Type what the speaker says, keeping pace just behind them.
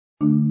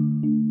Holy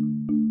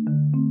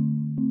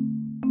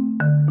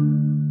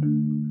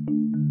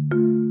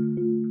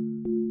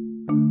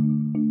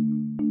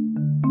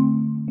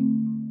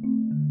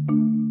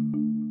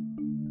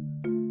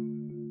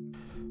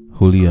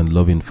and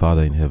loving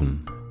Father in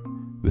heaven,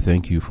 we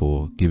thank you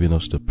for giving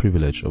us the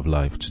privilege of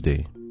life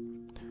today.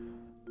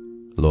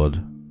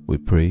 Lord, we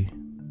pray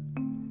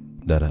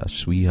that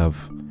as we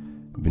have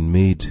been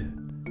made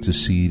to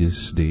see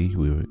this day,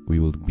 we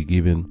will be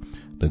given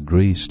the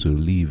grace to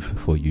live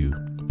for you.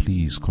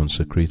 Please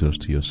consecrate us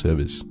to your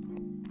service.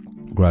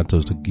 Grant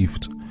us the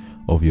gift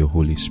of your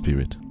Holy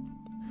Spirit.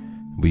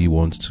 We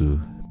want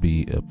to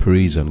be a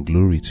praise and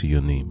glory to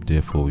your name.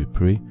 Therefore, we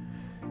pray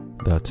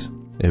that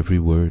every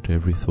word,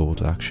 every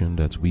thought, action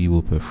that we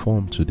will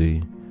perform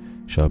today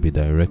shall be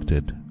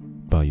directed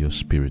by your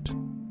Spirit.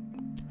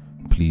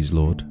 Please,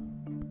 Lord,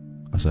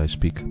 as I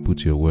speak,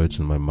 put your words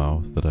in my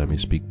mouth that I may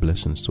speak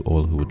blessings to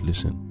all who would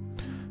listen.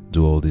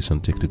 Do all this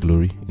and take the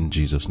glory. In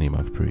Jesus' name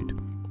I've prayed.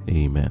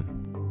 Amen.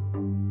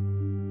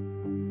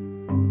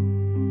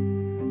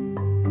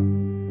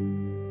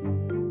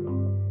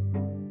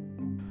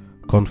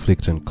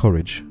 Conflict and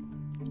Courage,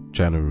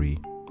 January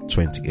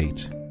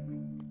 28.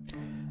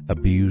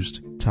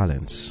 Abused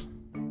talents.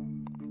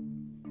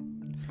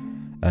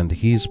 And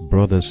his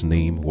brother's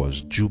name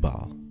was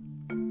Jubal.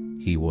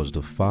 He was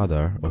the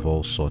father of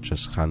all such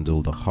as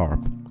handle the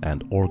harp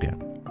and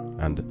organ.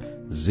 And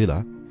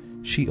Zillah,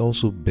 she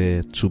also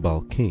bare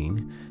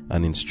Tubal-cain,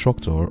 an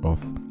instructor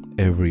of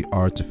every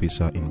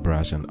artificer in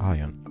brass and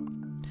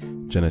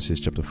iron.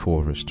 Genesis chapter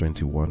 4 verse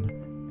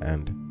 21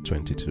 and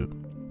 22.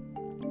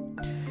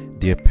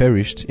 There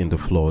perished in the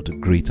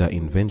flood greater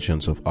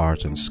inventions of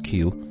art and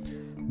skill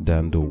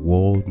than the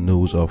world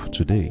knows of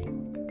today.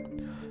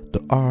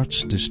 The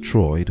arts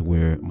destroyed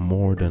were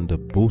more than the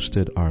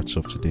boasted arts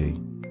of today.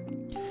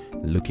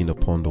 Looking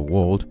upon the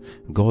world,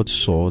 God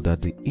saw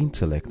that the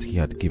intellect he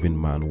had given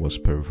man was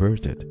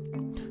perverted,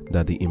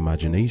 that the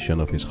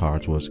imagination of his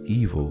heart was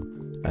evil,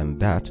 and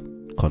that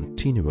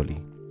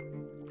continually.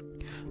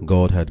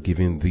 God had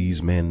given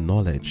these men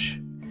knowledge.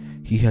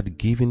 He had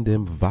given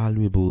them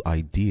valuable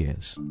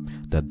ideas,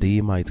 that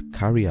they might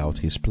carry out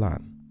his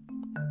plan.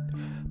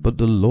 But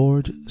the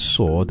Lord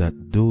saw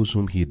that those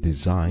whom he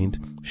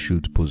designed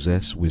should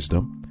possess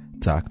wisdom,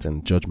 tact,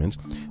 and judgment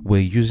were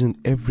using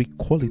every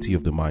quality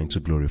of the mind to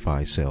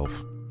glorify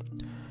self.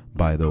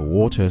 By the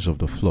waters of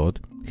the flood,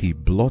 he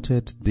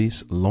blotted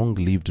this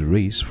long-lived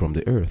race from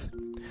the earth,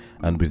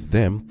 and with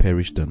them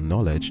perished the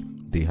knowledge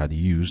they had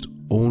used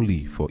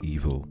only for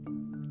evil.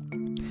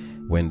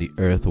 When the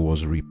earth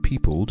was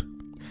repeopled,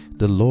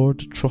 the Lord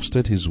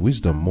trusted his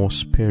wisdom more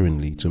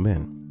sparingly to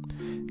men,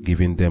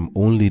 giving them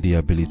only the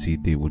ability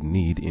they would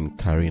need in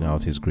carrying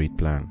out his great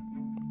plan.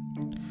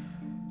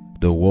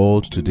 The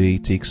world today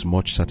takes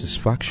much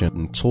satisfaction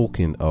in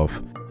talking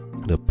of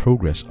the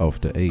progress of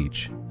the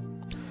age,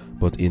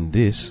 but in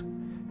this,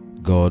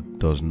 God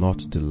does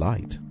not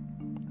delight.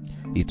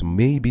 It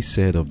may be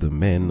said of the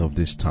men of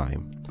this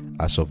time,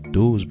 as of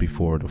those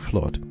before the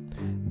flood,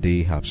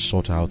 they have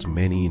sought out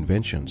many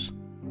inventions.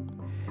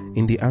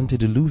 In the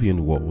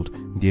antediluvian world,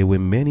 there were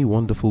many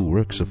wonderful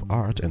works of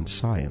art and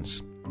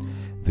science.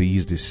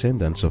 These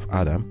descendants of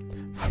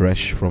Adam,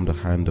 fresh from the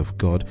hand of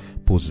God,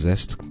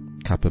 possessed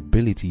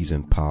capabilities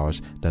and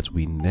powers that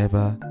we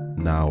never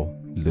now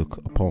look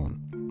upon.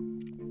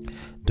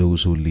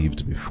 Those who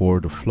lived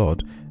before the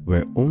flood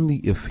were only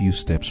a few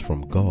steps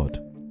from God,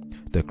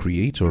 the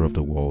creator of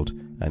the world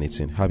and its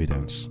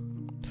inhabitants.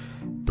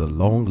 The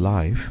long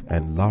life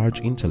and large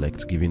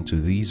intellect given to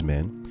these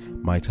men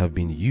might have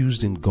been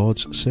used in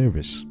God's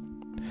service,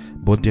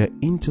 but their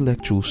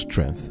intellectual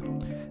strength,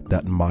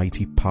 that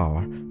mighty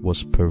power,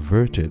 was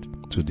perverted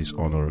to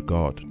dishonor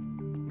God.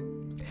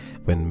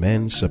 When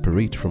men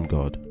separate from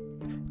God,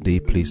 they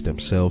place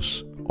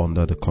themselves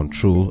under the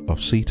control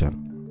of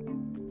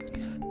Satan.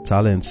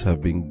 Talents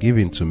have been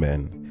given to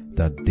men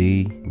that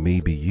they may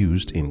be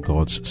used in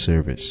God's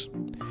service.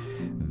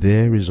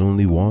 There is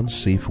only one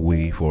safe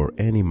way for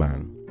any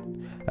man,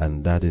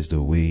 and that is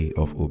the way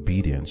of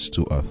obedience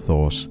to our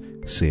thus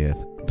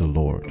saith the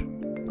Lord.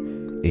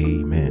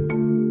 Amen.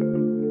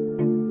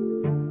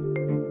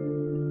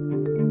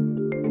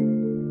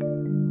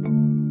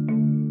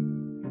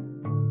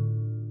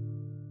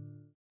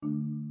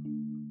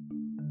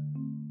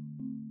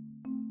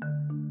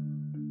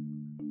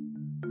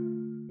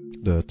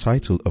 The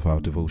title of our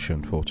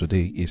devotion for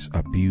today is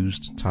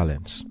Abused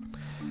Talents.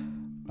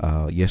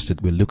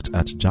 Yesterday we looked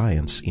at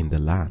giants in the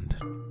land,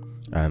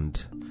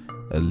 and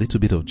a little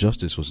bit of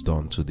justice was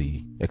done to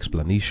the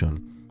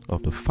explanation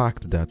of the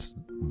fact that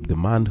the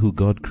man who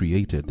God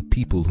created, the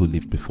people who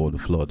lived before the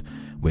flood,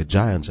 were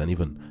giants, and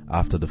even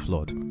after the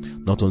flood,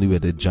 not only were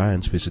they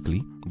giants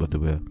physically, but they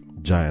were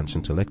giants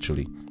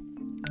intellectually.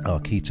 Our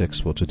key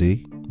text for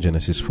today,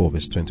 Genesis 4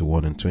 verse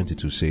 21 and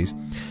 22 says,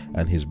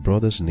 "And his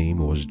brother's name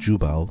was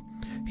Jubal.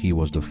 He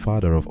was the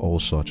father of all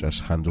such as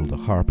handle the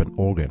harp and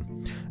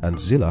organ. And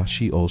Zillah,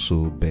 she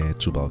also bare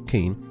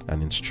Tubal-cain,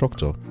 an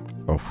instructor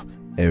of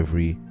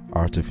every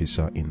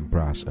artificer in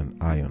brass and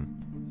iron."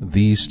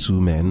 These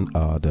two men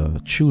are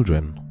the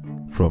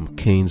children from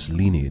Cain's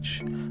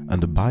lineage,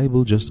 and the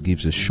Bible just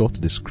gives a short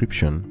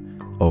description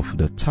of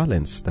the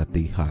talents that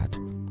they had.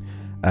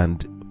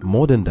 And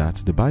more than that,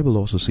 the Bible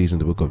also says in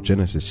the book of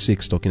Genesis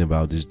 6, talking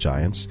about these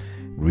giants,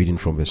 reading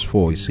from verse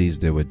 4, it says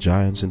there were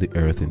giants in the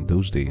earth in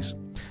those days.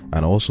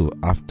 And also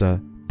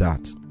after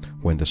that,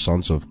 when the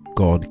sons of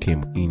God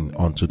came in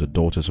unto the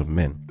daughters of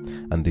men,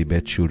 and they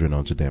bare children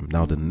unto them.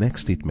 Now the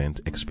next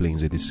statement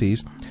explains it. It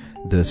says,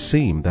 the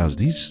same, that's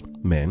these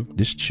men,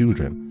 these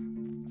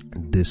children,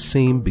 the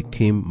same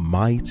became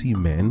mighty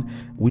men,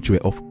 which were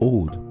of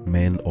old,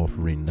 men of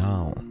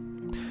renown.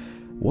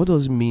 What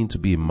does it mean to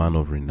be a man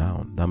of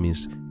renown? That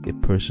means a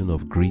person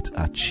of great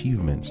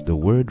achievements. The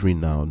word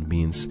renown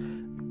means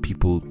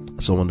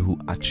someone who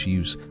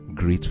achieves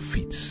great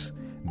feats.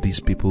 These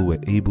people were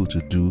able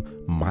to do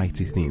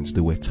mighty things.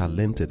 They were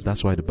talented.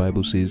 That's why the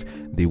Bible says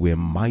they were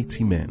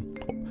mighty men,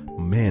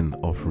 men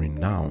of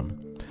renown.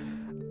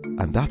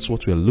 And that's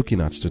what we're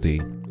looking at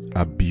today,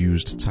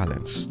 abused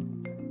talents.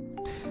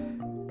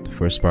 The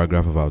first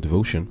paragraph of our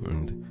devotion,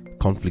 and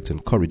Conflict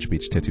and Courage,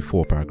 page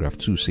 34, paragraph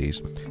 2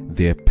 says,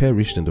 there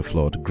perished in the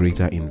flood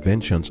greater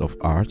inventions of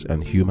art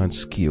and human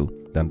skill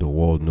than the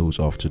world knows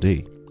of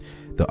today.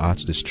 The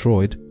arts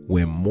destroyed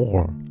were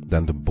more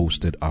than the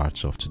boasted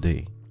arts of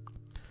today.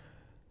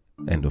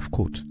 End of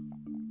quote.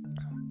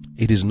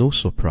 It is no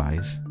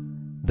surprise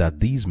that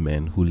these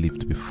men who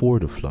lived before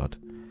the flood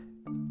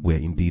were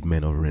indeed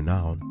men of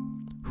renown,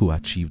 who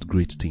achieved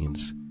great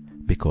things,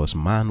 because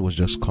man was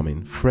just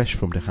coming fresh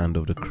from the hand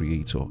of the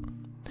Creator.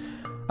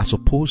 As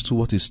opposed to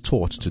what is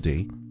taught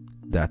today,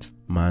 that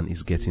man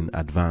is getting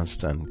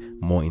advanced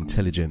and more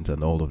intelligent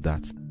and all of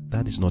that.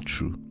 That is not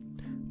true.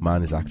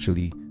 Man is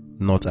actually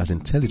not as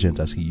intelligent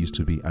as he used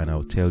to be, and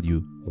I'll tell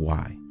you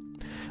why.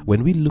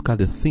 When we look at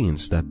the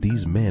things that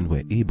these men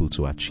were able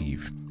to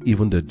achieve,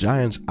 even the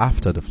giants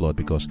after the flood,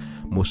 because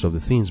most of the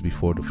things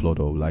before the flood,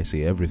 or will I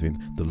say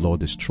everything, the Lord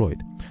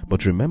destroyed.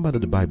 But remember that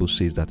the Bible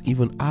says that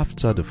even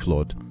after the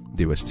flood,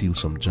 there were still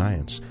some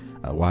giants.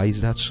 Why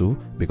is that so?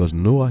 Because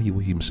Noah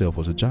himself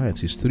was a giant.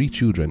 His 3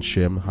 children,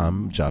 Shem,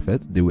 Ham,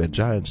 Japheth, they were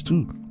giants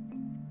too.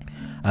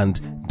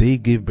 And they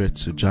gave birth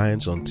to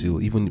giants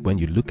until, even when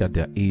you look at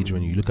their age,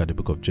 when you look at the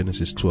book of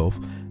Genesis 12,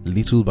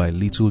 little by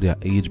little their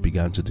age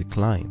began to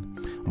decline.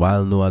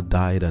 While Noah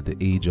died at the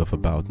age of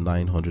about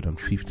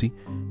 950,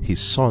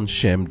 his son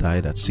Shem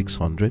died at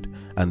 600,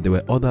 and there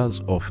were others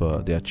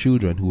of their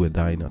children who were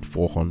dying at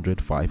 400,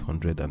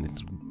 500, and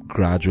it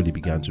gradually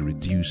began to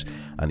reduce.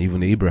 And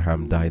even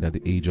Abraham died at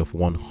the age of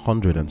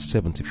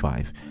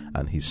 175,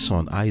 and his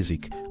son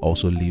Isaac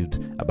also lived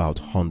about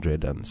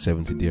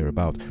 170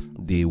 thereabout.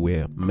 They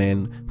were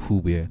men who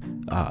were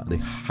they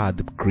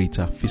had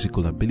greater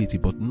physical ability,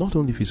 but not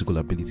only physical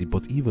ability,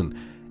 but even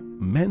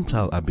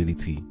mental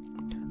ability.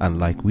 And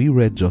like we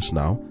read just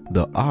now,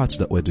 the arts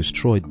that were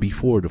destroyed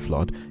before the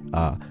flood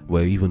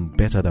were even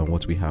better than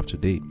what we have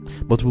today.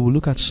 But we will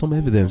look at some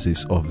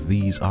evidences of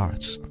these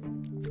arts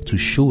to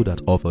show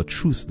that of a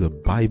truth, the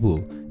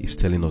Bible is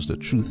telling us the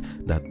truth,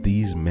 that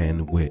these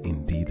men were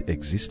indeed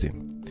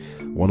existing.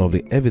 One of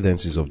the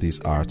evidences of these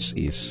arts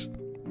is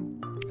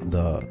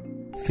the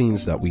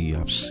things that we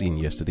have seen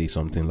yesterday,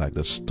 something like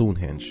the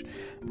Stonehenge.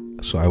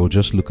 So I will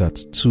just look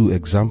at 2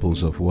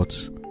 examples of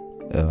what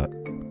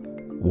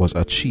was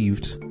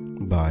achieved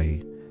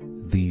by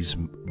these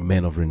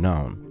men of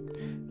renown,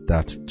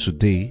 that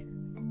today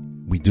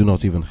we do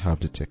not even have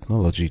the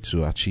technology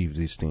to achieve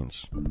these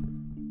things.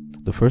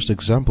 The first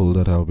example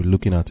that I'll be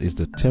looking at is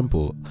the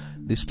temple.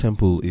 This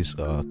temple is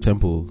a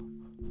temple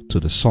to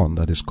the sun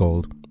that is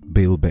called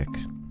Baalbek.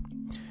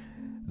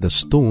 The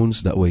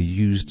stones that were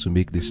used to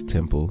make this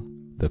temple,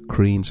 the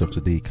cranes of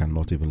today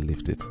cannot even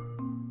lift it.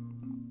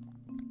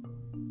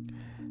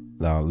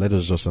 Now let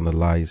us just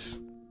analyze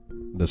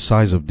the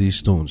size of these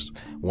stones.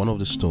 One of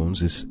the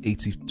stones is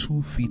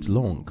 82 feet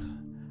long,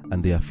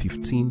 and they are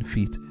 15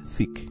 feet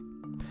thick.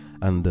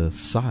 And the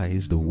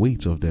size, the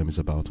weight of them is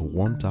about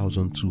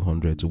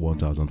 1,200 to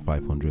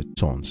 1,500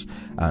 tons.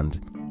 And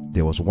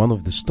there was one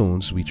of the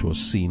stones which was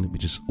seen,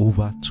 which is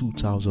over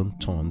 2,000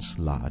 tons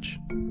large.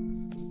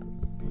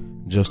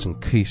 Just in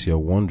case you're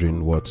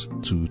wondering what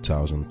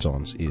 2,000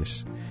 tons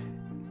is,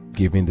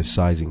 given the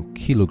size in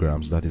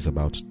kilograms, that is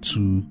about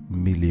 2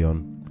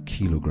 million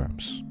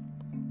kilograms.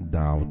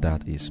 Now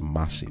that is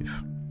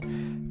massive.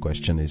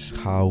 Question is,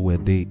 how were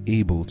they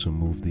able to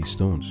move these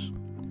stones?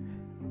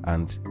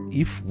 And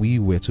if we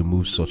were to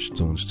move such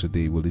stones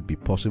today, will it be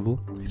possible?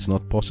 It's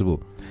not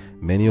possible.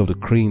 Many of the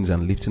cranes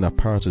and lifting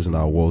apparatus in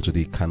our world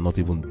today cannot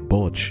even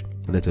budge,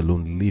 let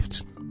alone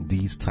lift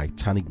these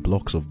titanic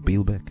blocks of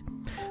Baalbek.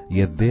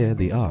 Yet there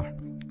they are,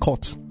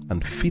 cut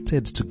and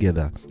fitted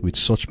together with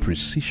such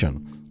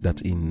precision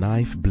that a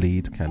knife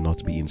blade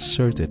cannot be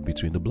inserted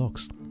between the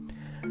blocks.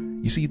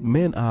 You see,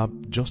 men are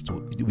just,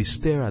 we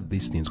stare at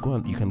these things.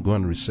 You can go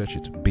and research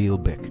it.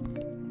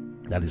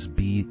 Baalbek. That is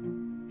Baalbek.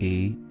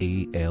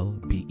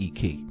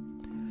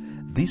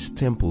 This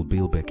temple,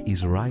 Baalbek,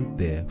 is right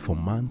there for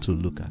man to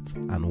look at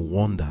and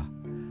wonder,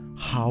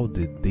 how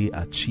did they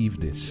achieve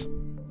this?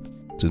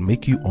 to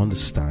make you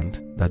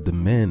understand that the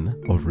men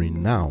of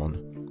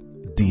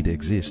renown did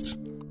exist.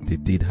 They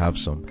did have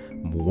some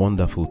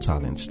wonderful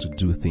talents to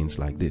do things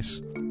like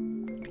this.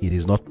 It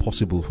is not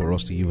possible for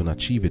us to even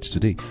achieve it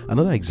today.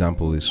 Another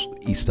example is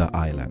Easter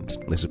Island.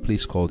 There's a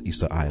place called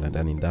Easter Island,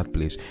 and in that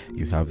place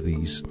you have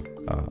these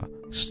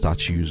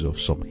statues of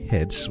some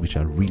heads which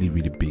are really,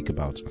 really big,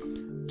 about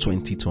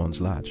 20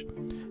 tons large.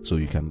 So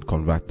you can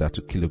convert that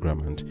to kilogram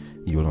and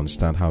you will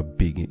understand how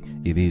big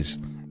it is.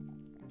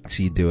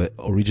 See, there were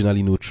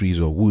originally no trees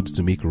or wood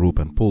to make rope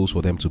and poles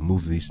for them to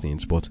move these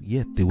things, but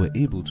yet they were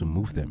able to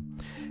move them.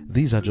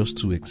 These are just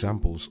two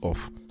examples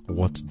of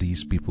what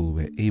these people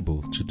were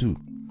able to do.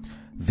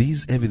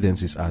 These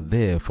evidences are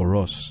there for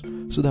us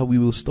so that we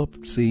will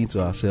stop saying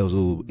to ourselves,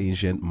 oh,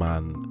 ancient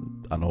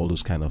man and all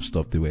those kind of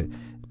stuff. They were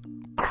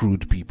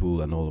crude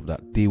people and all of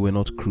that. They were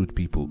not crude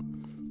people.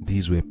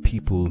 These were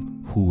people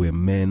who were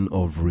men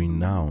of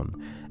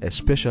renown.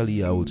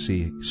 Especially, I would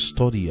say,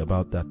 study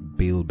about that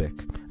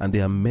Baalbek. And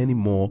there are many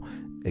more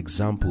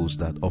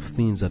examples of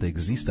things that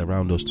exist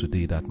around us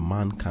today that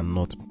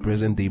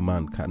present day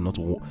man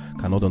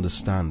cannot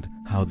understand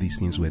how these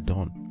things were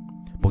done.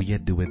 But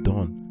yet they were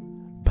done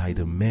by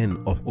the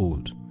men of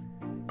old,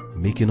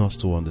 making us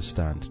to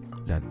understand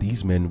that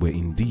these men were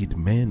indeed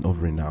men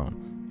of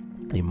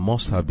renown. They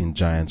must have been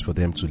giants for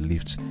them to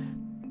lift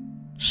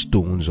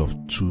stones of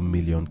 2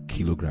 million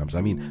kilograms.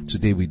 I mean,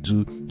 today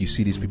you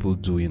see these people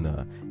doing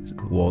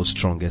world's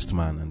strongest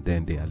man, and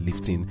then they are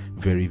lifting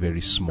very,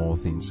 very small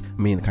things.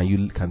 I mean,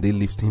 can they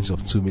lift things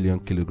of 2 million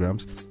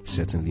kilograms?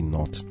 Certainly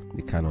not.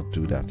 They cannot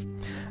do that.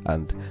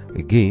 And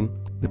again,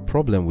 the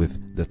problem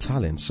with the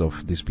talents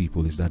of these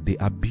people is that they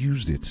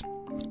abused it.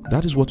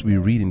 That is what we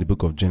read in the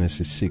book of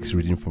Genesis 6,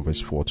 reading from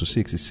verse 4 to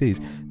 6. It says,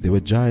 there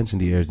were giants in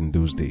the earth in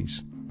those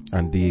days,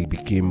 and they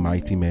became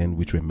mighty men,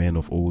 which were men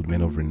of old,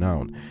 men of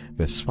renown.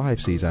 Verse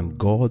 5 says, and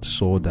God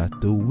saw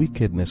that the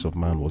wickedness of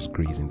man was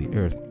great in the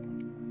earth,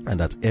 and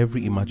that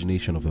every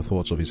imagination of the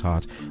thoughts of his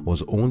heart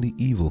was only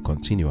evil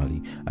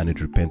continually. And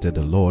it repented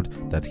the Lord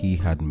that he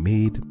had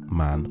made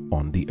man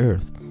on the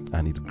earth,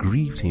 and it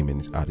grieved him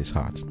at his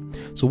heart.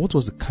 So what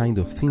was the kind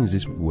of things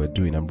these people were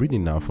doing? I'm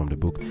reading now from the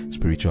book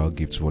Spiritual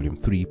Gifts, volume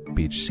 3,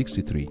 page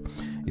 63.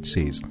 It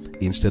says,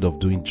 instead of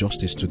doing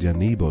justice to their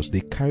neighbors,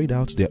 they carried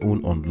out their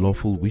own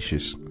unlawful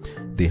wishes.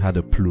 They had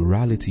a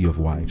plurality of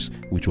wives,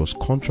 which was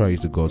contrary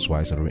to God's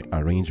wise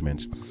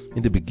arrangement.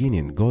 In the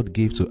beginning, God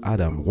gave to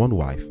Adam one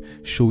wife,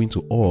 showing to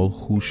all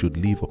who should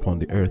live upon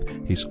the earth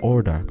his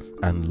order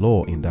and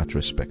law in that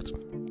respect.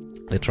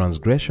 The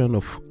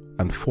transgression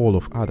and fall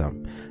of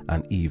Adam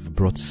and Eve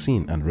brought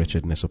sin and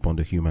wretchedness upon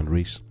the human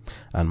race,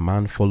 and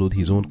man followed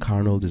his own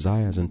carnal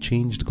desires and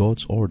changed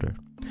God's order.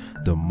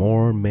 The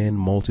more men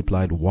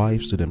multiplied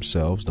wives to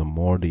themselves, the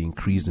more they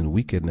increased in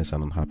wickedness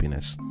and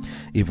unhappiness.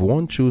 If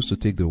one chose to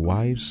take the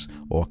wives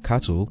or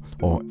cattle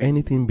or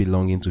anything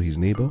belonging to his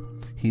neighbor,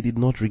 he did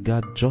not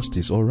regard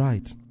justice or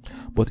right.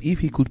 But if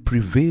he could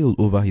prevail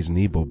over his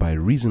neighbor by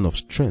reason of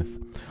strength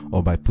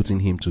or by putting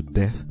him to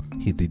death,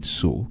 he did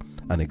so,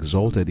 and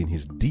exalted in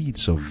his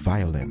deeds of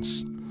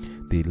violence.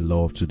 They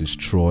loved to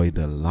destroy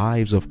the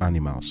lives of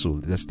animals. So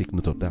let's take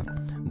note of that.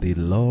 They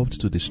loved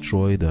to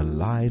destroy the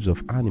lives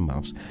of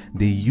animals.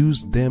 They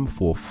used them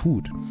for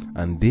food,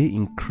 and they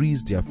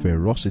increased their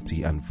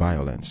ferocity and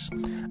violence,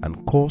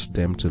 and caused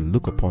them to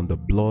look upon the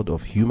blood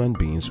of human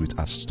beings with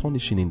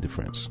astonishing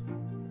indifference.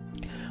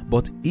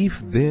 But if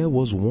there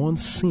was one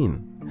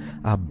sin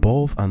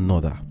above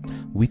another,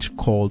 which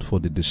called for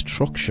the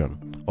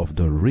destruction of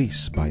the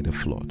race by the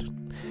flood,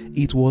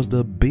 it was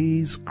the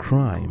base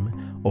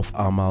crime of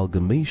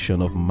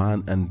amalgamation of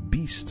man and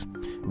beast,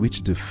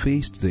 which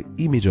defaced the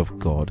image of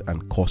God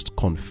and caused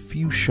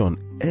confusion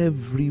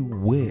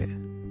everywhere.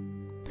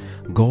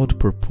 God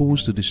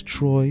proposed to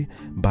destroy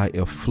by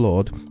a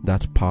flood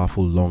that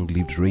powerful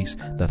long-lived race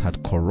that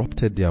had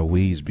corrupted their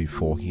ways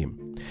before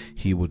him.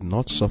 He would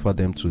not suffer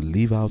them to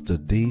live out the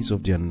days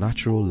of their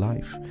natural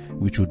life,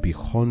 which would be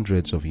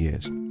hundreds of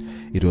years.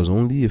 It was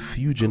only a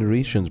few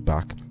generations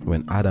back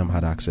when Adam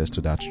had access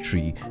to that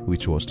tree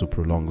which was to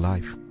prolong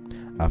life.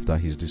 After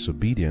his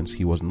disobedience,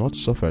 he was not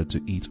suffered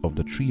to eat of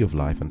the tree of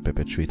life and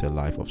perpetuate a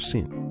life of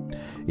sin.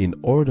 In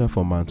order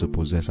for man to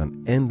possess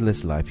an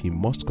endless life, he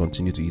must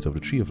continue to eat of the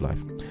tree of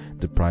life.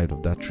 Deprived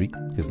of that tree,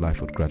 his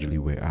life would gradually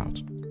wear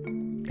out.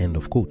 End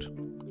of quote.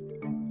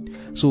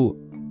 So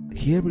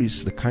here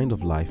is the kind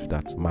of life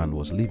that man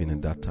was living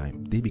in that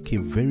time. They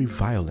became very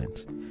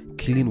violent,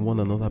 killing one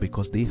another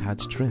because they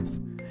had strength.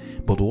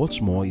 But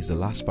what's more is the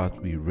last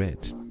part we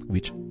read,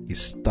 which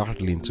is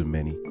startling to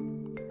many.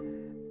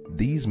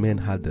 These men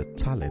had the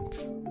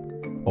talent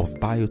of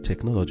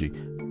biotechnology,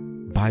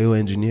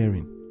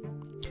 bioengineering.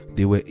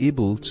 They were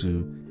able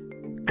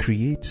to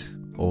create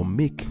or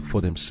make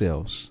for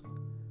themselves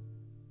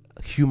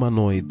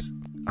humanoid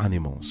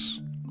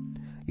animals.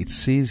 It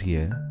says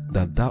here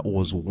that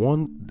was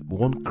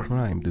one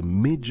crime, the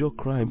major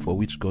crime for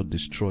which God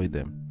destroyed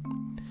them.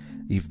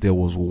 If there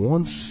was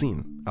one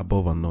sin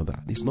above another.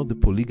 It's not the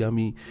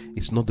polygamy,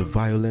 it's not the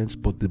violence,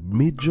 but the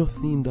major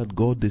thing that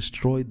God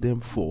destroyed them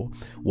for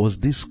was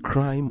this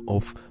crime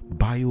of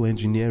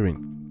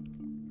bioengineering.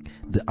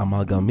 The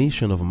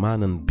amalgamation of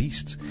man and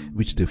beast,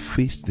 which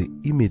defaced the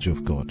image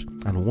of God.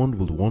 And one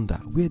will wonder,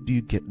 where do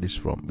you get this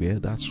from? Well,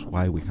 that's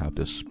why we have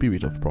the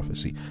spirit of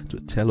prophecy to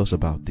tell us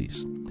about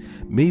this.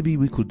 Maybe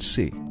we could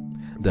say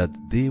that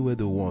they were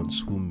the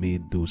ones who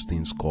made those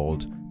things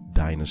called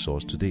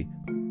dinosaurs today.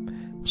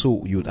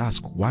 So you'd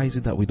ask, why is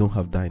it that we don't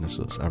have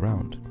dinosaurs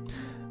around?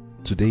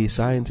 Today,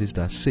 scientists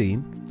are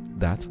saying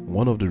that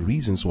one of the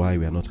reasons why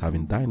we are not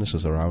having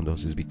dinosaurs around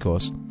us is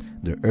because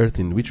the earth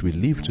in which we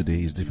live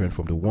today is different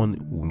from the one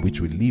in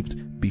which we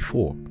lived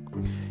before.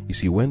 You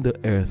see, when the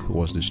earth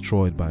was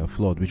destroyed by a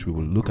flood, which we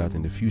will look at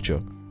in the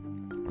future,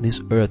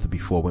 this earth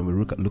before, when we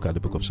look at the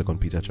book of 2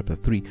 Peter chapter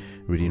 3,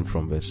 reading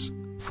from verse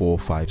 4,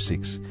 5,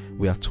 6,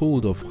 we are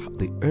told of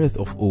the earth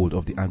of old,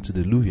 of the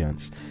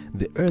antediluvians.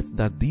 The earth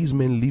that these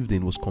men lived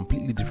in was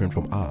completely different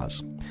from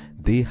ours.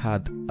 They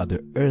had,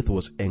 the earth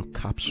was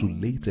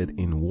encapsulated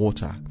in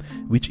water,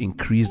 which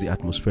increased the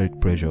atmospheric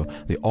pressure.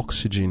 The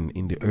oxygen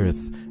in the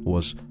earth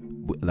was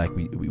like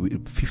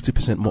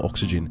 50% more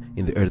oxygen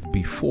in the earth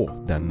before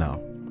than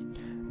now.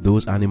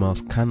 Those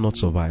animals cannot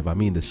survive. I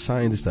mean, the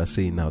scientists are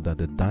saying now that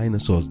the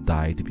dinosaurs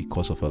died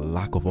because of a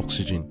lack of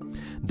oxygen.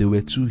 They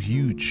were too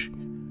huge,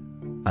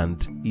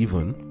 and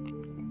even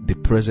the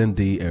present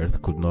day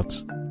earth could not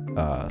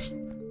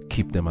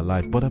keep them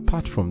alive. But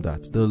apart from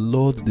that, the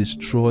Lord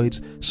destroyed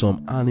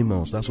some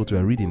animals. That's what we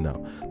are reading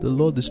now. The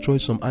Lord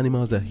destroyed some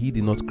animals that he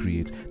did not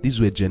create. These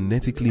were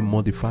genetically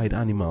modified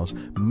animals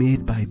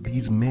made by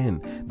these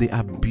men. They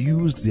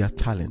abused their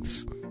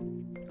talents.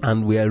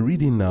 And we are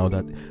reading now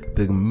that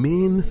the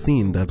main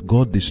thing that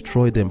God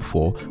destroyed them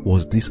for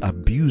was this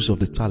abuse of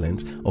the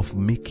talent of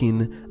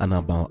making an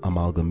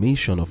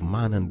amalgamation of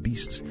man and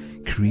beast,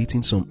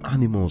 creating some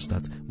animals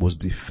that was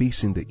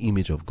defacing the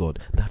image of God.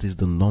 That is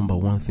the number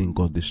one thing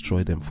God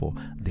destroyed them for.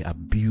 They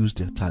abused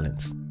their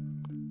talents,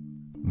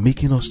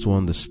 making us to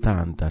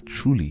understand that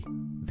truly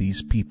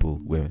these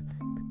people were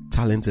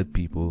talented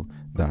people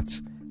that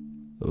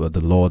the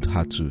Lord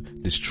had to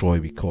destroy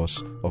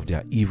because of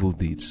their evil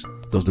deeds.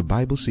 Does the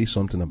Bible say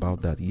something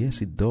about that?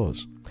 Yes, it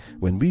does.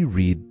 When we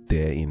read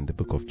there in the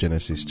book of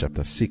Genesis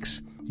chapter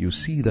 6, you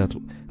see that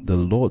the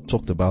Lord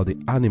talked about the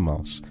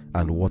animals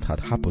and what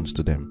had happened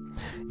to them.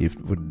 If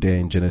there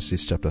in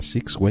Genesis chapter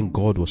 6, when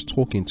God was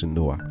talking to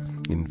Noah,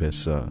 in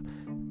verse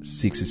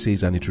 6 it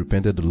says, "And it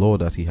repented the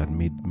Lord that he had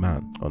made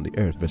man on the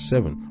earth." Verse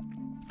 7,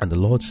 "And the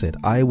Lord said,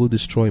 I will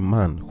destroy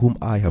man whom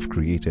I have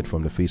created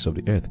from the face of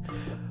the earth,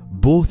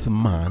 both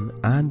man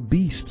and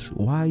beasts."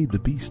 Why the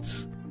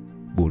beasts?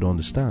 We would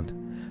understand.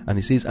 And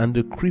he says, "And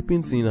the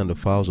creeping thing and the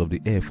fowls of the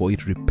air, for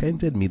it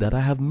repented me that I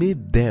have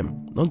made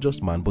them," not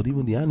just man, but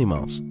even the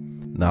animals.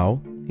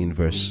 Now, in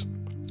verse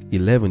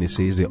 11, it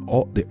says,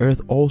 the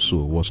earth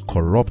also was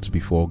corrupt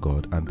before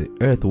God, and the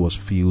earth was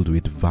filled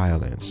with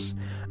violence.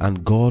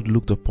 And God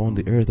looked upon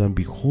the earth, and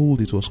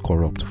behold, it was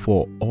corrupt,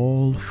 for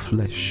all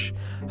flesh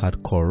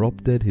had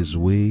corrupted his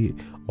way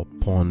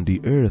upon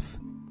the earth.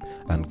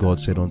 And God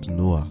said unto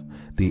Noah,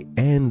 "The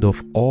end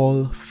of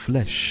all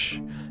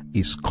flesh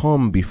is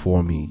come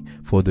before me,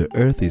 for the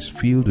earth is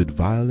filled with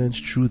violence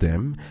through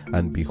them,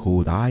 and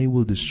behold, I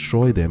will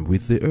destroy them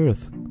with the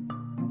earth."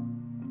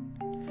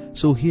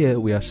 So here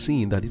we are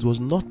seeing that it was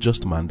not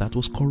just man that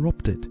was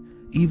corrupted.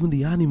 Even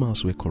the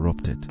animals were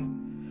corrupted.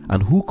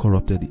 And who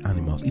corrupted the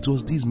animals? It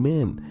was these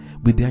men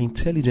with their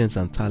intelligence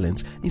and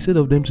talents. Instead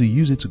of them to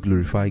use it to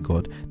glorify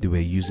God, they were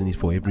using it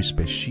for every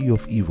species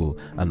of evil.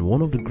 And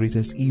one of the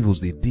greatest evils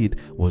they did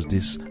was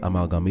this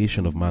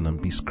amalgamation of man and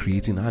beast,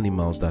 creating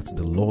animals that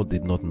the Lord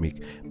did not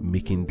make,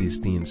 making these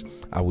things.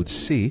 I would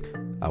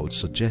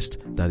suggest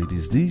that it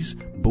is these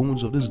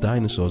bones of these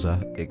dinosaurs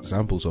are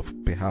examples of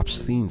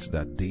perhaps things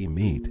that they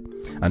made.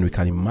 And we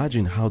can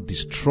imagine how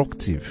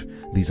destructive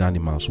these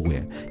animals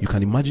were. You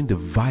can imagine the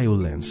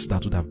violence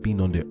that would have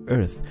been on the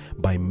earth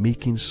by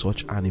making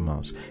such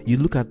animals. You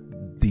look at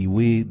the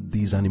way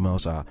these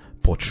animals are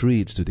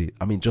portrayed today.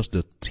 I mean, just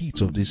the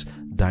teeth of these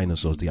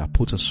dinosaurs, the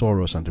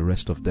Apatosaurus and the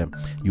rest of them.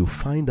 You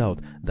find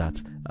out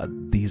that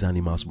these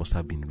animals must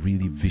have been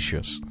really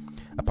vicious,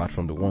 apart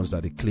from the ones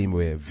that they claim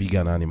were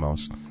vegan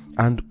animals.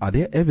 And are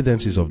there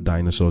evidences of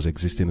dinosaurs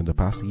existing in the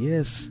past?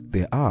 Yes,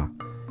 there are.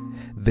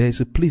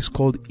 There's a place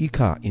called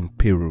Ica in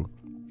Peru.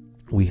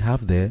 We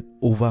have there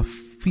over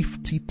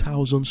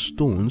 50,000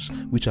 stones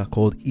which are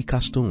called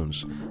Ica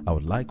stones. I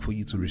would like for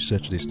you to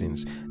research these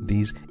things.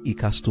 These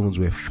Ica stones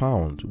were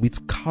found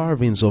with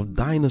carvings of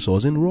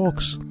dinosaurs in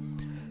rocks.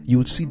 You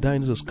would see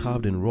dinosaurs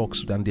carved in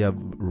rocks, and they are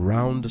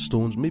round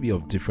stones, maybe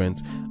of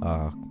different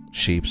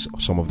shapes.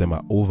 Some of them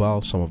are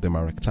oval, some of them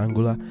are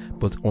rectangular,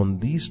 but on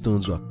these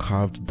stones were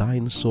carved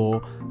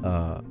dinosaur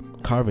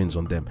carvings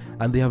on them,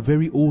 and they are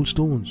very old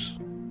stones.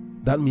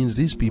 That means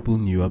these people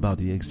knew about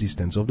the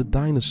existence of the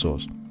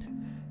dinosaurs.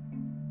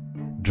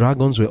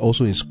 Dragons were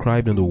also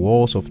inscribed on the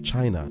walls of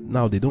China.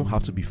 Now, they don't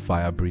have to be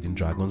fire-breathing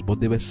dragons, but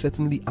they were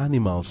certainly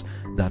animals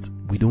that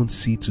we don't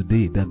see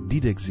today, that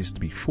did exist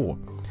before.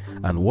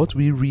 And what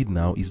we read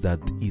now is that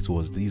it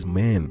was these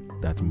men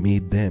that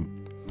made them.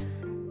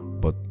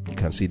 But you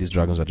can see these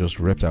dragons are just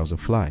reptiles, a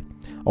fly.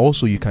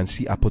 Also, you can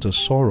see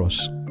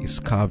Apatosaurus is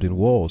carved in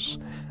walls.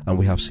 And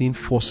we have seen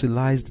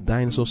fossilized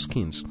dinosaur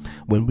skins.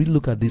 When we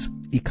look at these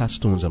Ica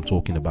stones I'm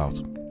talking about,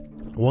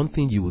 one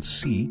thing you will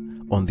see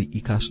on the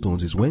Ica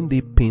stones is when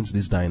they paint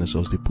these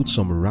dinosaurs, they put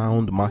some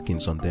round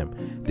markings on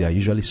them. They are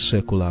usually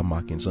circular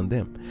markings on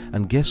them.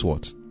 And guess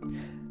what?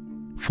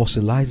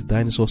 Fossilized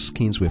dinosaur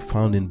skins were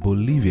found in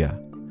Bolivia.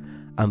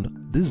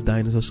 And these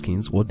dinosaur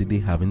skins, what did they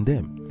have in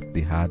them?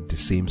 They had the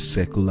same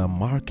circular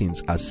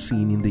markings as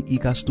seen in the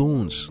Ica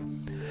stones.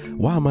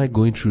 Why am I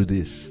going through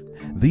this?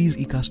 These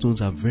Ica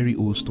stones are very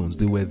old stones.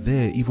 They were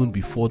there even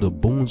before the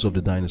bones of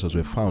the dinosaurs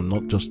were found,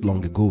 not just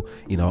long ago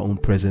in our own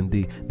present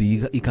day.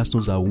 The Ica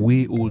stones are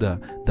way older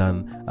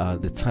than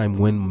the time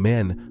when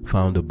men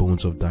found the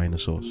bones of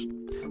dinosaurs.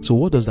 So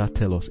what does that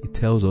tell us? It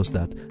tells us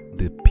that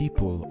the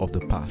people of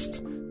the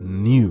past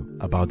knew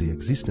about the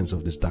existence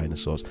of these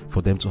dinosaurs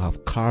for them to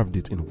have carved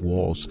it in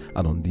walls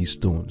and on these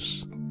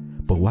stones.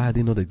 But why are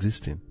they not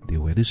existing? They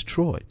were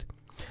destroyed.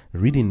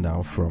 Reading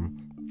now from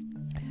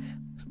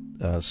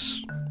The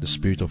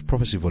Spirit of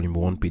Prophecy, Volume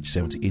 1, page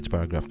 78,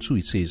 paragraph 2,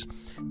 it says,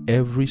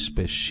 "Every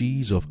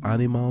species of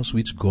animals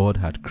which God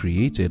had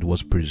created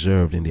was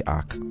preserved in the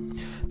ark.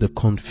 The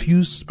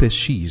confused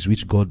species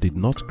which God did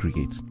not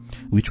create,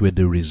 which were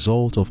the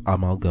result of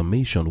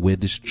amalgamation, were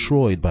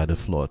destroyed by the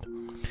flood.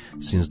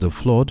 Since the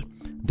flood,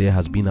 there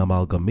has been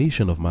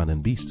amalgamation of man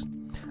and beast,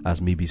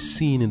 as may be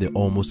seen in the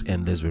almost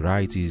endless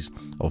varieties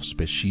of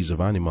species of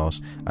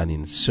animals and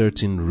in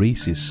certain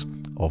races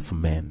of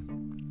men."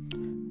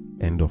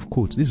 End of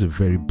quote. This is a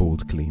very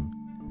bold claim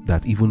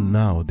that even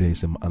now there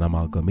is an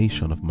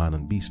amalgamation of man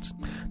and beast.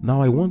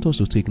 Now I want us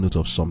to take note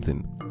of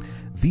something.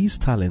 These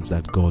talents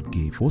that God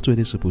gave, what were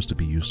they supposed to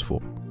be used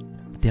for?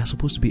 They are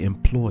supposed to be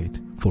employed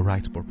for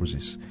right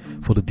purposes,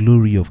 for the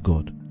glory of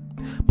God.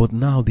 But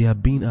now they are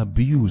being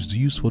abused,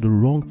 used for the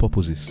wrong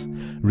purposes.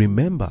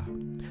 Remember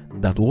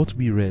that what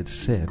we read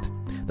said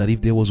that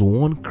if there was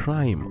one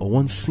crime or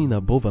one sin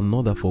above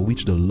another for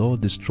which the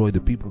Lord destroyed the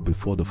people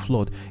before the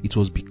flood, it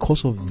was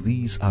because of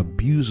these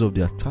abuse of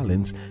their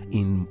talents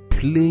in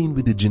playing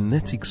with the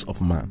genetics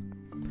of man.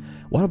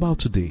 What about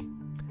today?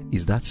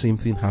 Is that same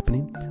thing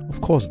happening?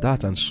 Of course,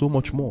 that and so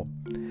much more.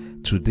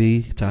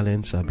 Today,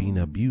 talents are being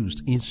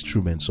abused.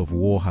 Instruments of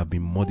war have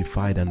been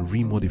modified and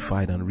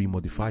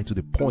remodified to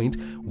the point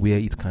where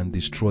it can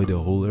destroy the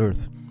whole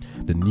earth.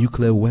 The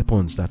nuclear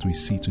weapons that we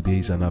see today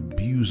is an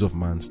abuse of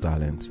man's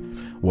talent.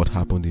 What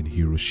happened in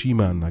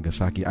Hiroshima and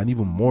Nagasaki, and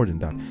even more than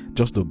that,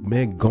 just the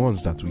mere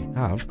guns that we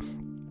have,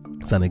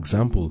 it's an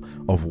example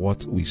of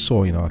what we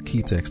saw in our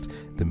key text,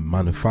 the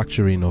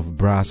manufacturing of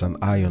brass and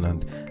iron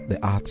and the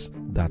art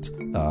that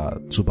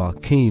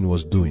Tubal-cain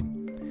was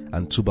doing.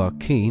 And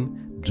Tubal-cain,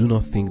 do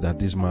not think that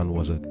this man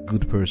was a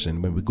good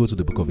person. When we go to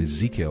the book of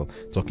Ezekiel,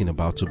 talking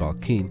about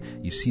Tubal-cain,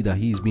 you see that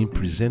he is being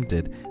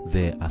presented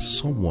there as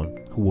someone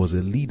who was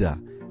a leader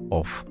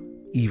of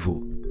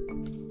evil.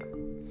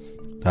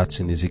 That's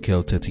in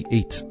Ezekiel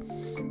 38.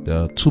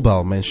 The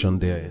Tubal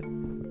mentioned there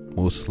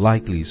most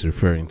likely is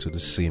referring to the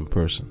same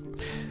person.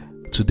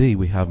 Today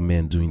we have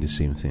men doing the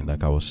same thing,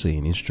 like I was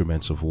saying,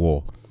 instruments of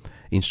war.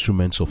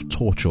 Instruments of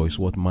torture is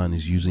what man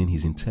is using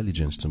his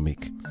intelligence to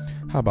make.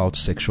 How about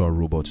sexual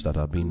robots that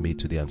are being made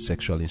today and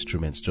sexual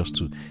instruments just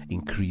to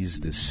increase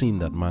the sin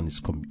that man is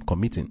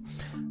committing?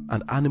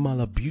 And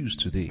animal abuse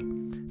today.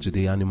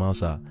 Today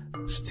animals are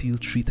still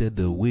treated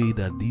the way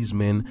that these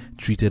men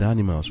treated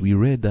animals. We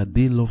read that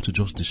they love to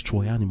just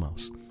destroy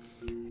animals.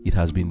 It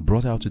has been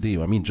brought out today.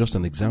 I mean, just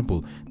an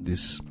example,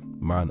 this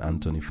man,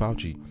 Anthony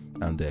Fauci,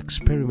 and the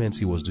experiments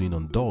he was doing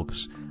on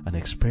dogs and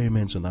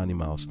experiments on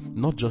animals.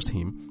 Not just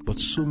him, but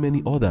so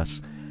many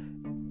others.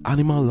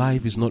 Animal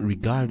life is not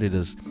regarded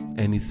as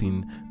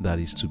anything that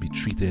is to be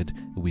treated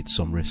with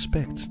some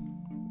respect.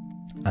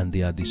 And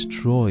they are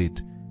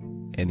destroyed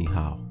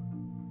anyhow.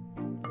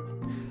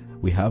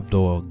 We have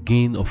the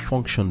gain of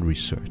function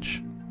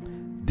research.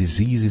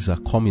 Diseases are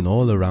coming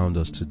all around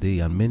us today,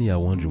 and many are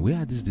wondering,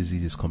 where are these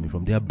diseases coming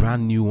from? They are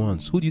brand new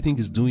ones. Who do you think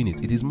is doing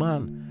it? It is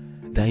man.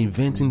 They're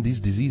inventing these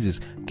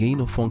diseases.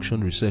 Gain of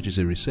function research is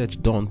a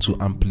research done to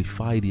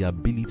amplify the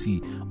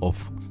ability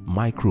of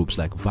microbes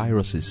like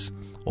viruses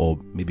or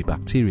maybe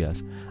bacteria,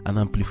 and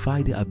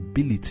amplify the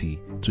ability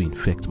to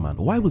infect man.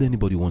 Why would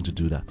anybody want to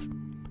do that?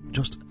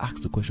 Just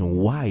ask the question,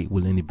 why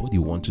will anybody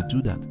want to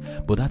do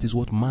that? But that is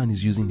what man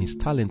is using his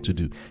talent to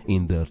do.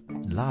 In the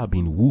lab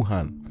in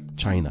Wuhan,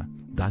 China,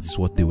 that is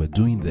what they were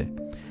doing there,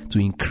 to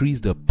increase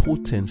the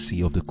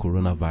potency of the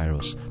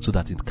coronavirus so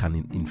that it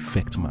can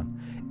infect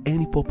man.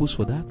 Any purpose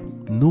for that?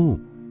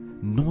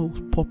 No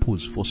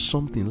purpose for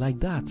something like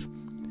that.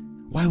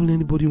 Why will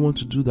anybody want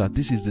to do that?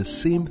 This is the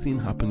same thing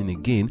happening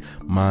again.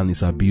 Man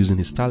is abusing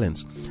his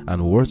talents.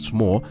 And what's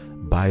more,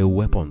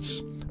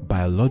 bioweapons,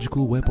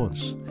 biological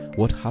weapons.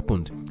 What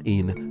happened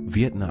in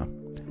Vietnam?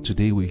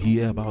 Today we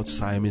hear about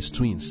Siamese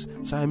twins.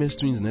 Siamese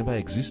twins never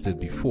existed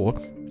before,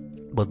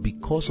 but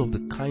because of the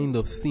kind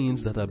of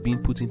things that are being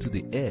put into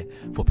the air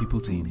for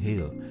people to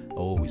inhale,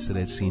 we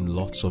started seeing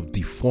lots of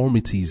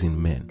deformities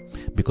in men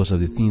because of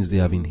the things they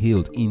have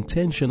inhaled,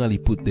 intentionally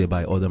put there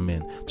by other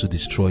men to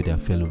destroy their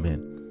fellow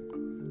men.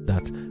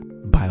 That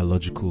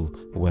biological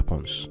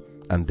weapons.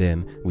 And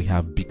then we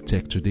have big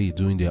tech today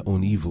doing their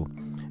own evil.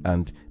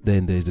 And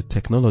then there's the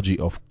technology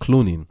of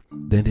cloning.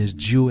 Then there's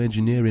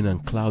geoengineering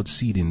and cloud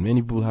seeding.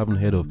 Many people haven't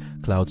heard of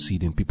cloud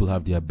seeding. People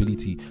have the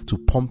ability to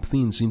pump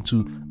things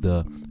into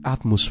the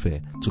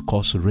atmosphere to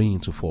cause rain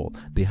to fall.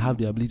 They have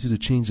the ability to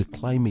change the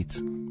climate.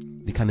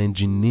 They can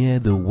engineer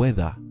the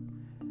weather,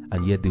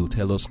 and yet they will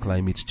tell us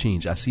climate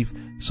change, as if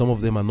some of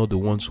them are not the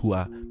ones who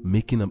are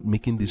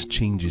making these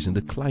changes in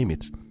the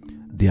climate.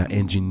 They are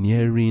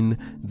engineering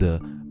the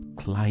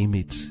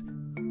climate.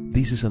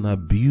 This is an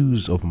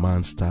abuse of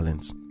man's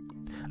talents.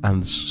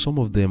 And some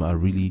of them are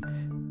really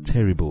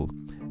terrible,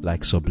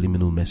 like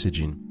subliminal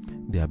messaging,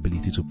 the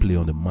ability to play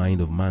on the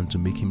mind of man to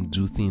make him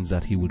do things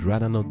that he would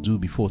rather not do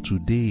before.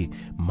 Today,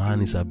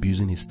 man is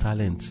abusing his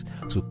talents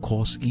to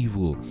cause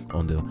evil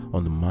on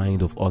the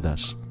mind of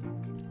others.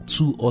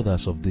 Two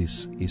others of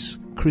this is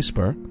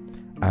CRISPR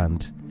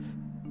and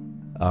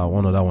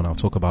one other one I'll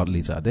talk about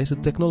later. There's a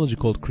technology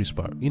called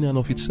CRISPR. In and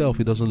of itself,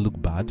 it doesn't look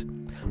bad,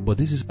 but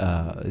this is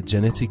a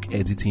genetic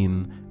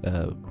editing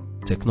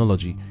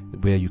technology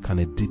where you can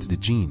edit the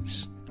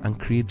genes and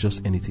create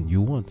just anything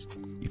you want.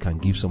 You can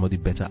give somebody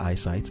better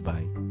eyesight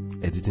by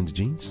editing the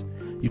genes.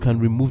 You can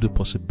remove the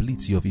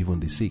possibility of even,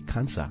 they say,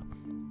 cancer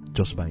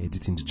just by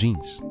editing the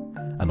genes.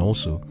 And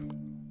also,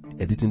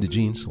 editing the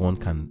genes, one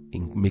can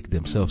make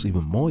themselves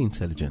even more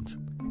intelligent.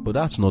 But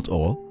that's not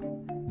all.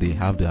 They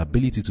have the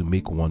ability to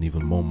make one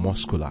even more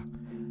muscular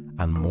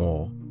and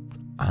more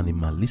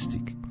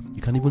animalistic.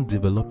 You can even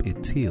develop a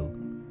tail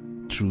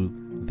through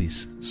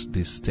this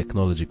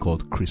technology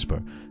called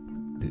CRISPR.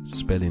 The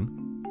spelling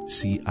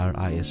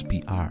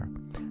CRISPR.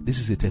 This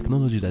is a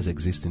technology that's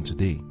existing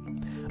today.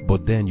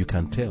 But then you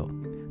can tell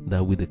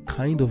that with the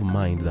kind of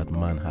mind that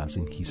man has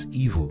in his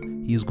evil,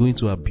 he is going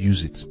to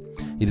abuse it.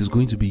 It is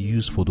going to be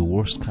used for the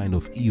worst kind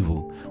of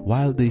evil.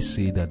 While they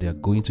say that they are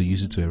going to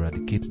use it to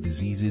eradicate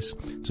diseases,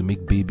 to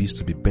make babies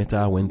to be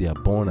better when they are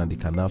born and they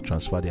can now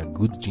transfer their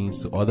good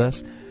genes to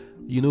others,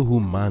 you know who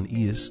man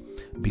is.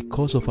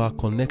 Because of our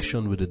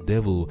connection with the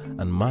devil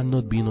and man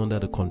not being under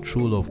the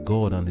control of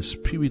God and the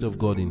Spirit of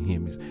God in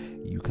him,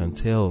 you can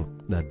tell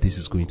that this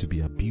is going to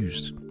be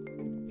abused.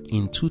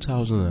 In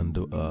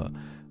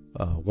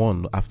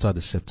 2001, after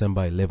the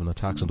September 11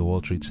 attacks on the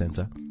World Trade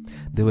Center,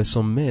 there were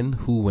some men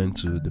who went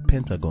to the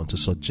Pentagon to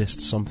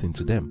suggest something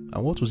to them.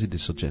 And what was it they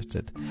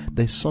suggested?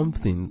 There's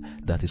something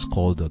that is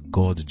called the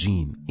God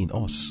gene in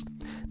us.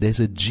 There's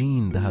a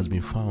gene that has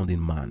been found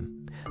in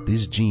man.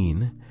 This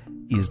gene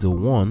is the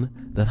one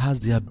that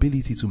has the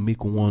ability to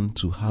make one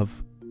to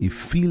have a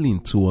feeling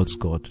towards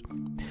God.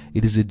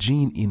 It is a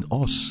gene in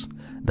us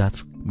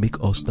that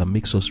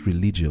makes us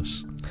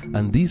religious.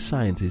 And these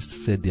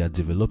scientists said they are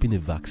developing a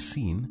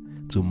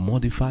vaccine to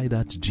modify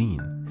that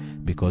gene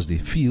because they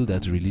feel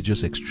that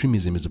religious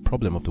extremism is the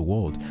problem of the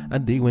world.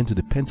 And they went to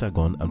the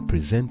Pentagon and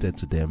presented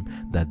to them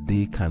that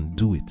they can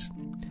do it.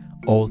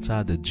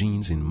 Alter the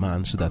genes in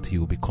man so that he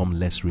will become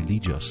less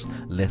religious,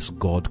 less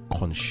God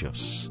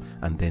conscious.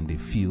 And then they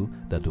feel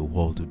that the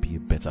world will be a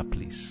better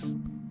place.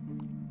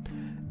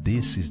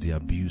 This is the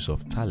abuse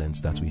of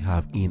talents that we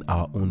have in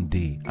our own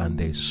day, and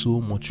there is so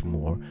much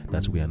more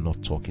that we are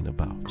not talking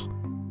about.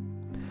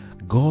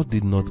 God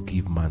did not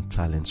give man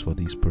talents for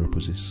these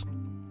purposes,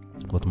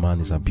 but man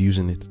is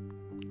abusing it.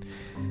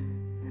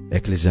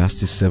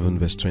 Ecclesiastes 7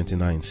 verse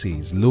 29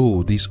 says,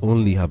 "Lo, this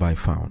only have I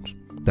found,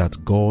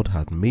 that God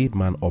hath made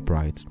man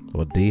upright,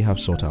 but they have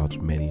sought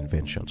out many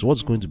inventions."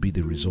 What's going to be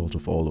the result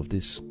of all of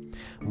this?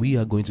 We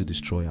are going to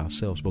destroy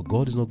ourselves, but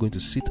God is not going to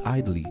sit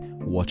idly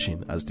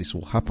watching as this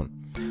will happen.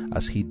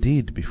 As he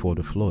did before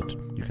the flood,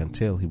 you can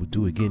tell he will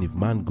do again if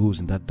man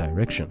goes in that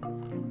direction.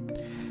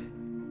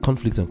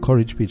 Conflict and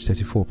Courage, page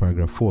 34,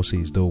 paragraph 4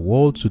 says, "The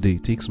world today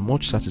takes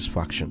much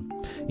satisfaction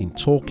in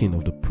talking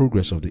of the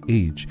progress of the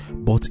age,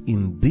 but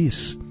in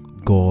this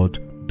God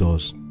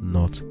does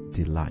not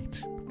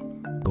delight."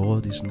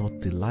 God is not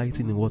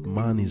delighting in what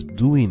man is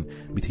doing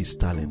with his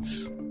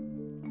talents.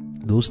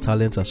 Those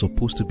talents are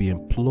supposed to be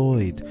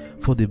employed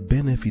for the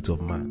benefit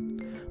of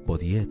man.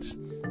 But yet,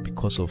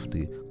 because of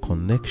the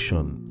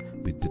connection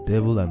with the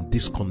devil and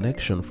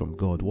disconnection from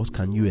God, what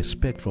can you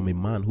expect from a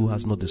man who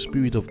has not the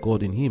Spirit of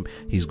God in him?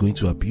 He's going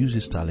to abuse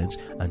his talents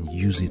and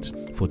use it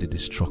for the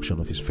destruction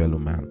of his fellow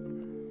man.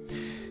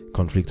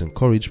 Conflict and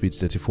Courage, page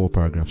 34,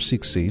 paragraph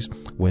 6 says,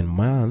 when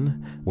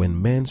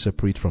men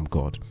separate from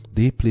God,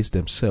 they place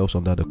themselves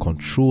under the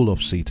control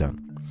of Satan.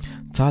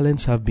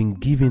 Talents have been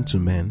given to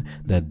men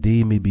that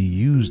they may be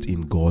used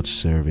in God's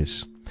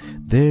service.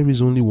 There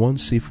is only one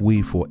safe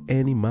way for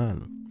any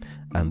man,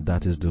 and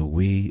that is the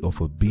way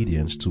of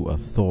obedience to a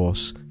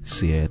thus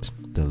saith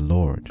the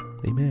Lord.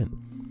 Amen.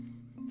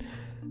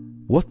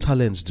 What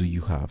talents do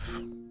you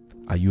have?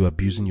 Are you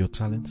abusing your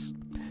talents?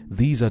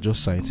 These are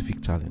just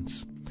scientific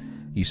talents.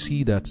 You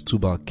see that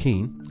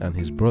Tubal-cain and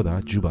his brother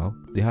Jubal,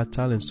 they had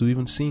talents to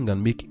even sing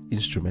and make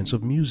instruments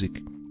of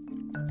music.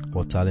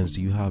 What talents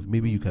do you have?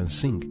 Maybe you can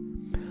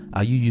sing.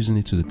 Are you using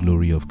it to the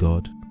glory of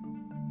God?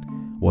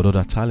 What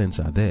other talents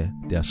are there?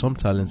 There are some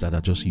talents that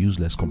are just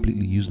useless,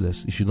 completely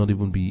useless. It should not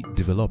even be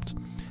developed.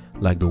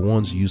 Like the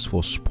ones used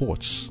for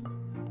sports.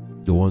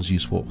 The ones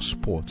used for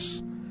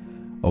sports.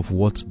 Of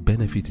what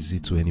benefit is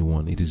it to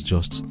anyone? It is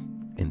just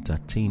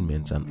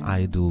entertainment and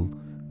idle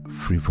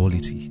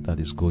frivolity that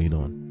is going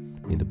on.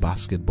 In the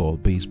basketball,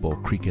 baseball,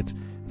 cricket,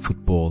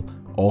 football,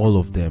 all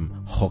of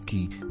them,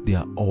 hockey, they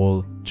are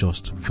all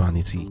just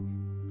vanity.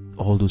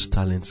 All those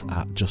talents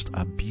are just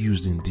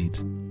abused indeed.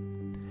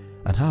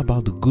 And how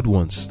about the good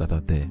ones that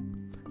are there?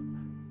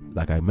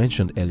 Like I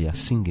mentioned earlier,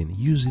 singing,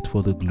 use it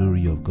for the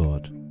glory of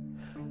God.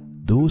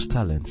 Those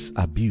talents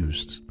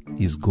abused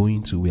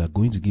we are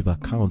going to give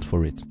account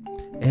for it.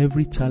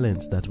 Every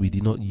talent that we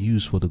did not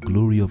use for the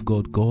glory of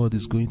God, God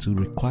is going to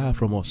require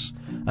from us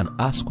and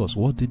ask us,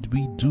 what did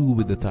we do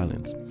with the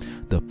talent?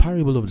 The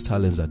parable of the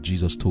talents that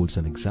Jesus told is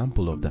an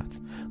example of that.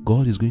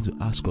 God is going to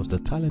ask us, the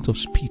talent of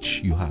speech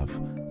you have,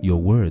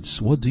 your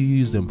words, what do you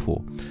use them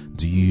for?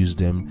 Do you use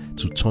them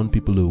to turn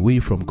people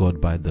away from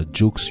God by the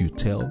jokes you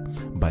tell,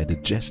 by the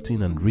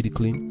jesting and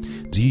ridiculing?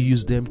 Do you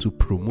use them to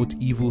promote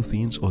evil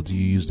things, or do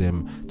you use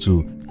them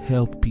to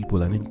help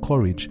people and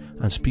encourage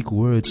and speak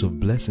words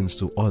of blessings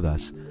to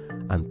others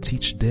and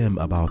teach them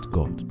about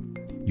God?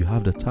 You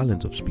have the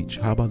talent of speech.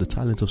 How about the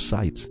talent of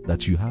sight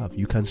that you have?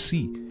 You can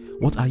see.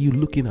 What are you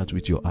looking at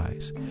with your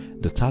eyes?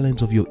 The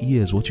talent of your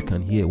ears, what you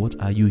can hear.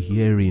 What are you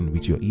hearing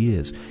with your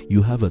ears?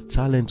 You have a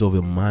talent of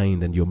your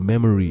mind and your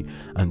memory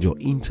and your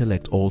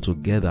intellect all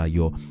together,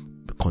 your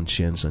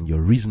conscience and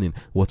your reasoning.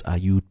 What are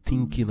you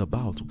thinking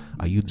about?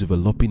 Are you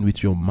developing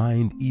with your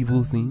mind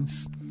evil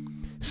things?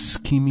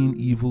 Scheming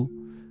evil?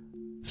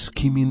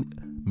 Scheming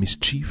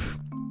mischief?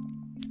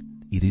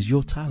 It is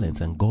your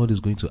talent, and God is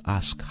going to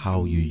ask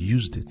how you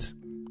used it.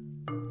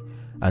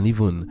 And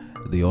even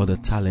the other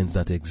talents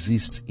that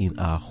exist in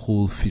our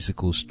whole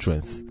physical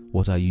strength.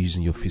 What are you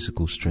using your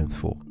physical strength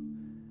for?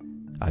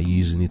 Are you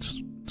using it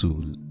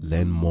to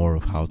learn more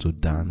of how to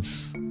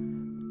dance?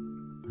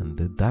 And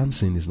the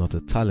dancing is not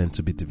a talent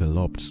to be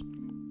developed.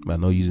 We are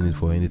not using it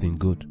for anything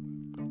good.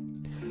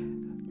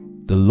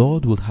 The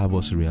Lord will have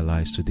us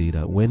realize today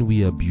that when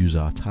we abuse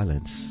our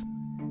talents,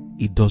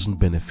 it doesn't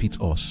benefit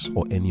us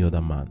or any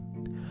other man.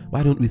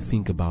 Why don't we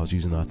think about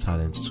using our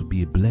talents to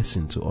be a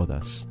blessing to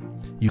others?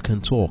 You can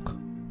talk.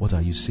 What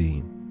are you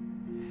saying?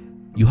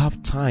 You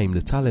have time,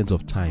 the talent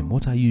of time.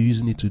 What are you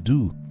using it to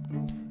do?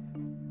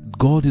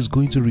 God is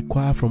going to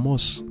require from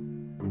us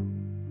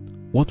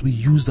what we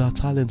use our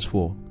talents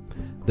for.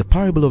 The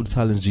parable of the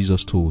talents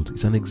Jesus told,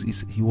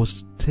 he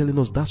was telling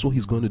us that's what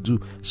he's going to do.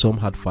 Some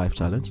had 5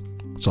 talents.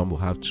 Some will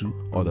have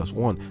 2, others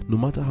 1. No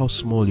matter how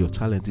small your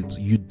talent is,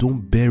 you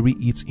don't bury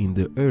it in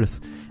the earth.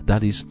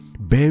 That is,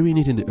 burying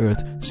it in the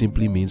earth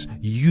simply means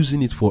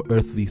using it for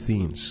earthly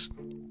things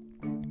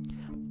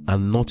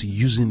and not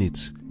using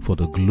it for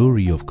the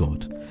glory of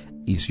God.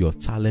 Is your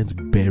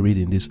talent buried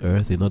in this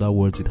earth? In other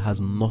words, it has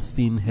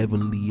nothing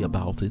heavenly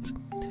about it.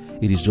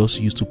 It is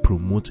just used to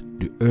promote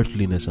the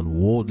earthliness and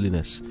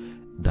worldliness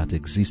that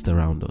exist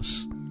around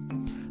us.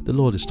 The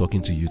Lord is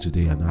talking to you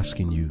today and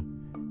asking you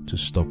to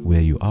stop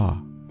where you are,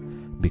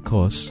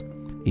 because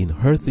in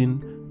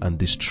hurting and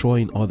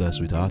destroying others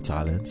with our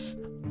talents,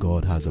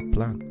 God has a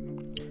plan.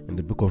 In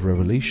the book of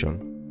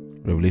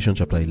Revelation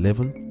chapter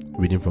 11,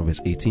 reading from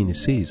verse 18, it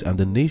says, "And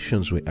the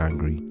nations were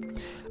angry,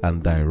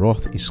 and thy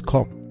wrath is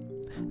come,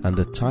 and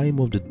the time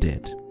of the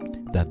dead,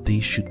 that they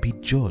should be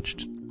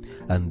judged,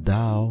 and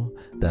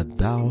that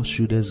thou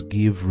shouldest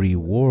give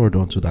reward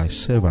unto thy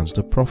servants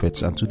the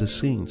prophets, and to the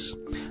saints,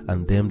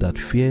 and them that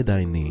fear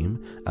thy name,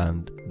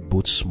 and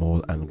both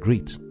small and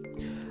great,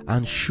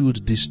 and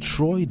should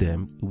destroy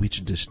them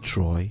which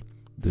destroy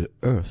the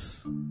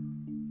earth."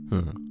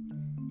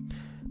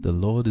 The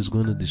Lord is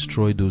going to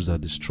destroy those that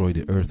destroy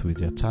the earth with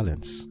their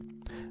talents.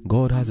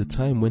 God has a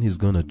time when he's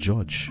going to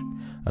judge,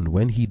 and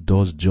when he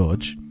does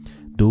judge,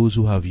 those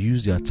who have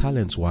used their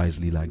talents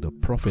wisely, like the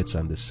prophets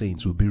and the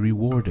saints, will be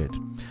rewarded.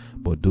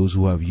 But those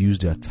who have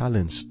used their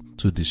talents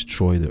to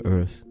destroy the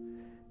earth,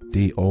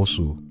 they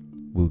also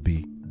will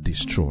be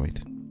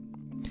destroyed.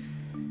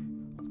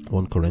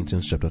 1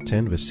 Corinthians chapter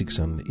 10 verse 6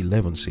 and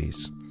 11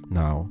 says,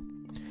 "Now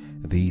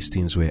these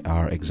things were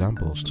our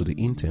examples, to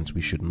the intent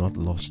we should not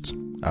lust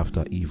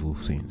after evil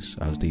things,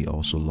 as they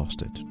also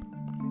lusted.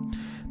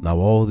 Now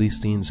all these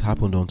things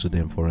happened unto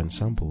them for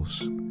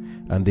ensamples,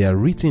 and they are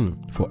written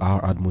for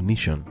our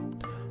admonition,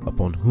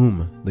 upon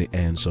whom the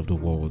ends of the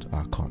world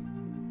are come."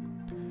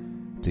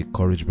 Take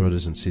courage,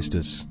 brothers and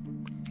sisters,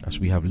 as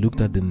we have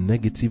looked at the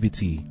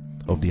negativity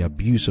of the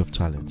abuse of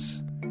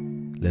talents.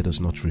 Let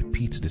us not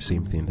repeat the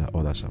same thing that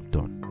others have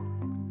done.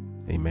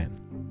 Amen.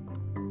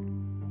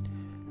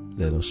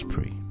 Let us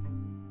pray.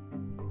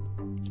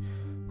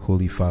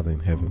 Holy Father in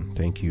heaven,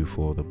 thank you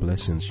for the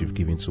blessings you've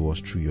given to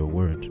us through your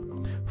word.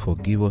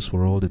 Forgive us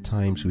for all the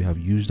times we have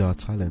used our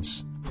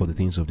talents for the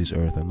things of this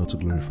earth and not to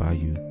glorify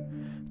you.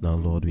 Now,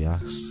 Lord, we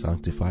ask,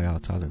 sanctify our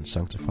talents,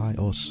 sanctify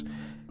us,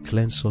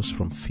 cleanse us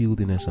from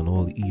filthiness and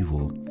all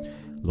evil.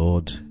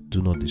 Lord,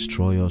 do not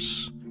destroy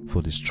us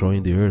for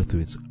destroying the earth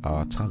with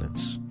our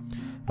talents.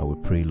 I will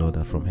pray, Lord,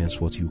 that from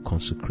henceforth you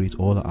consecrate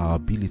all our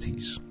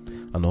abilities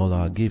and all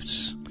our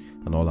gifts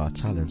and all our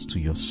talents to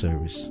your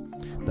service.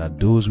 That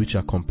those which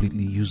are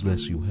completely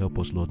useless, you help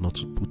us, Lord, not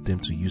to put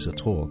them to use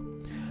at all.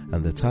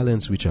 And the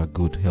talents which are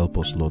good, help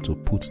us, Lord, to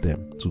put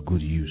them to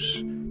good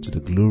use, to the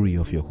glory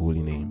of your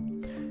holy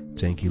name.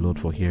 Thank you, Lord,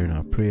 for hearing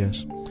our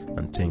prayers,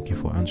 and thank you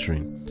for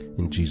answering.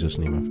 In Jesus'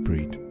 name I've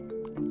prayed.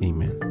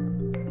 Amen.